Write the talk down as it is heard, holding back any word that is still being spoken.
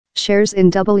Shares in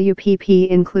WPP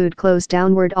include close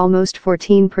downward almost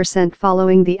 14%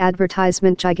 following the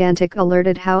advertisement gigantic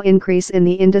alerted how increase in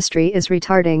the industry is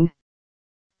retarding.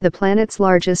 The planet's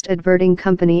largest adverting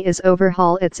company is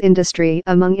overhaul its industry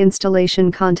among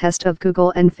installation contest of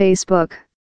Google and Facebook.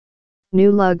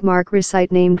 New lug Mark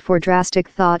recite named for drastic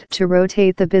thought to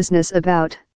rotate the business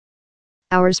about.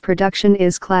 Ours production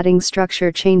is cladding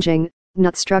structure changing,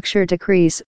 not structure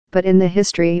decrease, but in the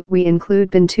history we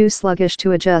include been too sluggish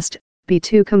to adjust, be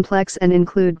too complex and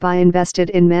include by invested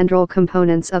in mandrel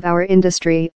components of our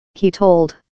industry, he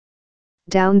told.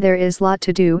 Down there is lot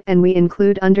to do and we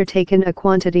include undertaken a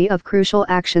quantity of crucial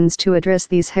actions to address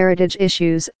these heritage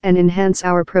issues and enhance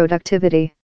our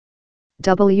productivity.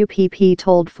 WPP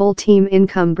told full team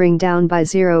income bring down by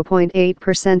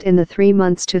 0.8% in the 3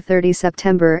 months to 30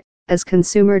 September, as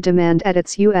consumer demand at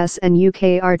its US and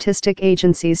UK artistic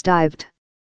agencies dived.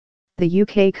 The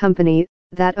UK company,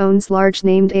 that owns large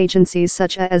named agencies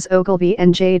such as Ogilvy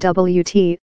and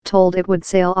JWT, told it would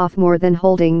sell off more than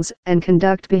holdings and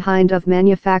conduct behind of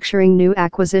manufacturing new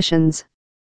acquisitions.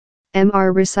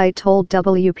 MR Recite told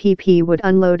WPP would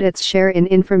unload its share in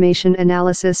information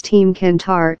analysis team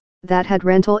Kantar, that had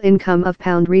rental income of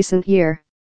pound recent year.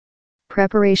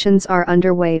 Preparations are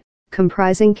underway,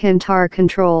 comprising Kantar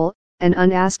control, and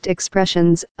unasked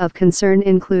expressions of concern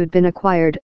include been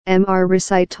acquired, MR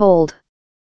Recite told.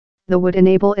 The would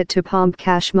enable it to pump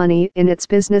cash money in its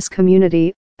business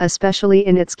community, especially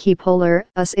in its key polar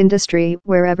US industry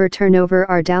wherever turnover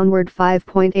are downward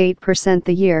 5.8%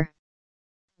 the year.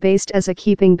 Based as a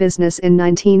keeping business in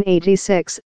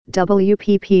 1986,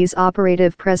 WPP's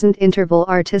operative present interval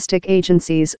artistic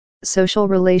agencies, social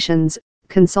relations,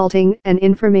 consulting and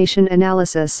information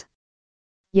analysis.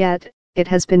 Yet, it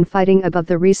has been fighting above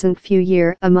the recent few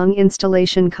year among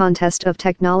installation contest of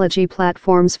technology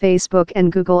platforms Facebook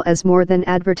and Google as more than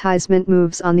advertisement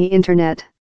moves on the internet.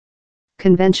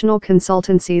 Conventional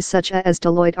consultancies such as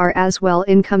Deloitte are as well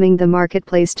incoming the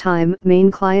marketplace time.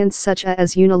 Main clients such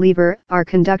as Unilever are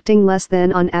conducting less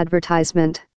than on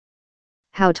advertisement.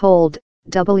 How told,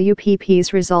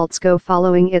 WPP's results go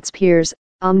following its peers,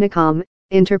 Omnicom,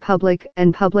 Interpublic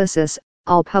and Publicis,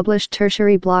 all published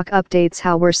tertiary block updates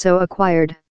how were so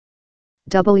acquired.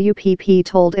 WPP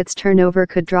told its turnover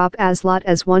could drop as lot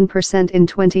as 1% in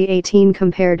 2018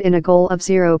 compared in a goal of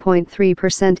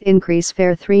 0.3% increase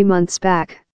fair 3 months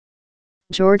back.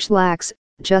 George Lax,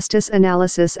 Justice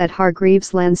Analysis at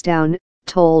Hargreaves Lansdowne,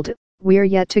 told, "We're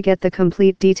yet to get the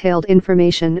complete detailed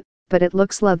information, but it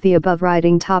looks like the above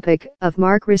writing topic of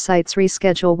Mark Recite's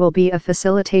reschedule will be a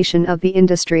facilitation of the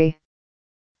industry.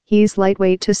 He's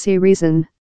lightweight to see reason.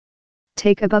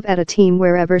 Take above at a team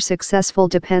wherever successful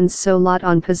depends so lot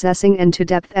on possessing and to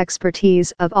depth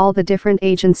expertise of all the different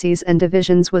agencies and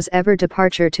divisions was ever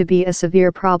departure to be a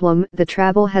severe problem. The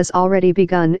travel has already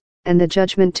begun, and the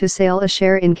judgment to sell a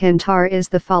share in Kantar is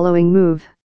the following move.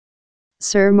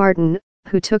 Sir Martin,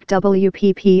 who took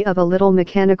WPP of a little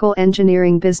mechanical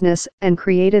engineering business and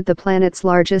created the planet's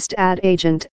largest ad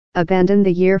agent, abandoned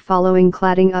the year following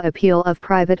cladding a appeal of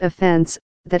private offense,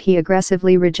 that he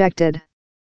aggressively rejected.